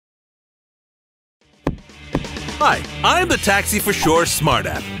Hi, I'm the Taxi for Shore Smart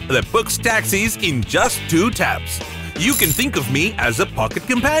app that books taxis in just 2 taps. You can think of me as a pocket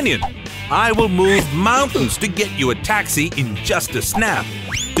companion. I will move mountains to get you a taxi in just a snap.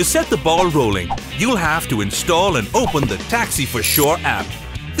 To set the ball rolling, you'll have to install and open the Taxi for Shore app.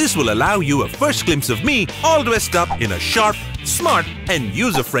 This will allow you a first glimpse of me all dressed up in a sharp, smart and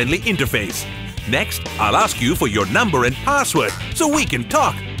user-friendly interface. Next, I'll ask you for your number and password so we can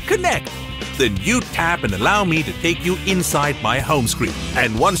talk, connect. Then you tap and allow me to take you inside my home screen.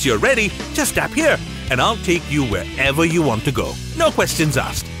 And once you're ready, just tap here and I'll take you wherever you want to go. No questions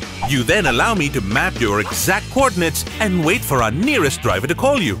asked. You then allow me to map your exact coordinates and wait for our nearest driver to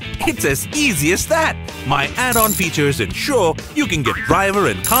call you. It's as easy as that. My add-on features ensure you can get driver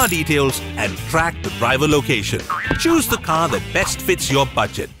and car details and track the driver location. Choose the car that best fits your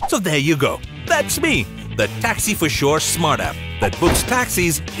budget. So there you go. That's me, the Taxi for Shore Smart app that books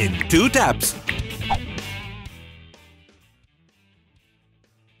taxis in 2 taps.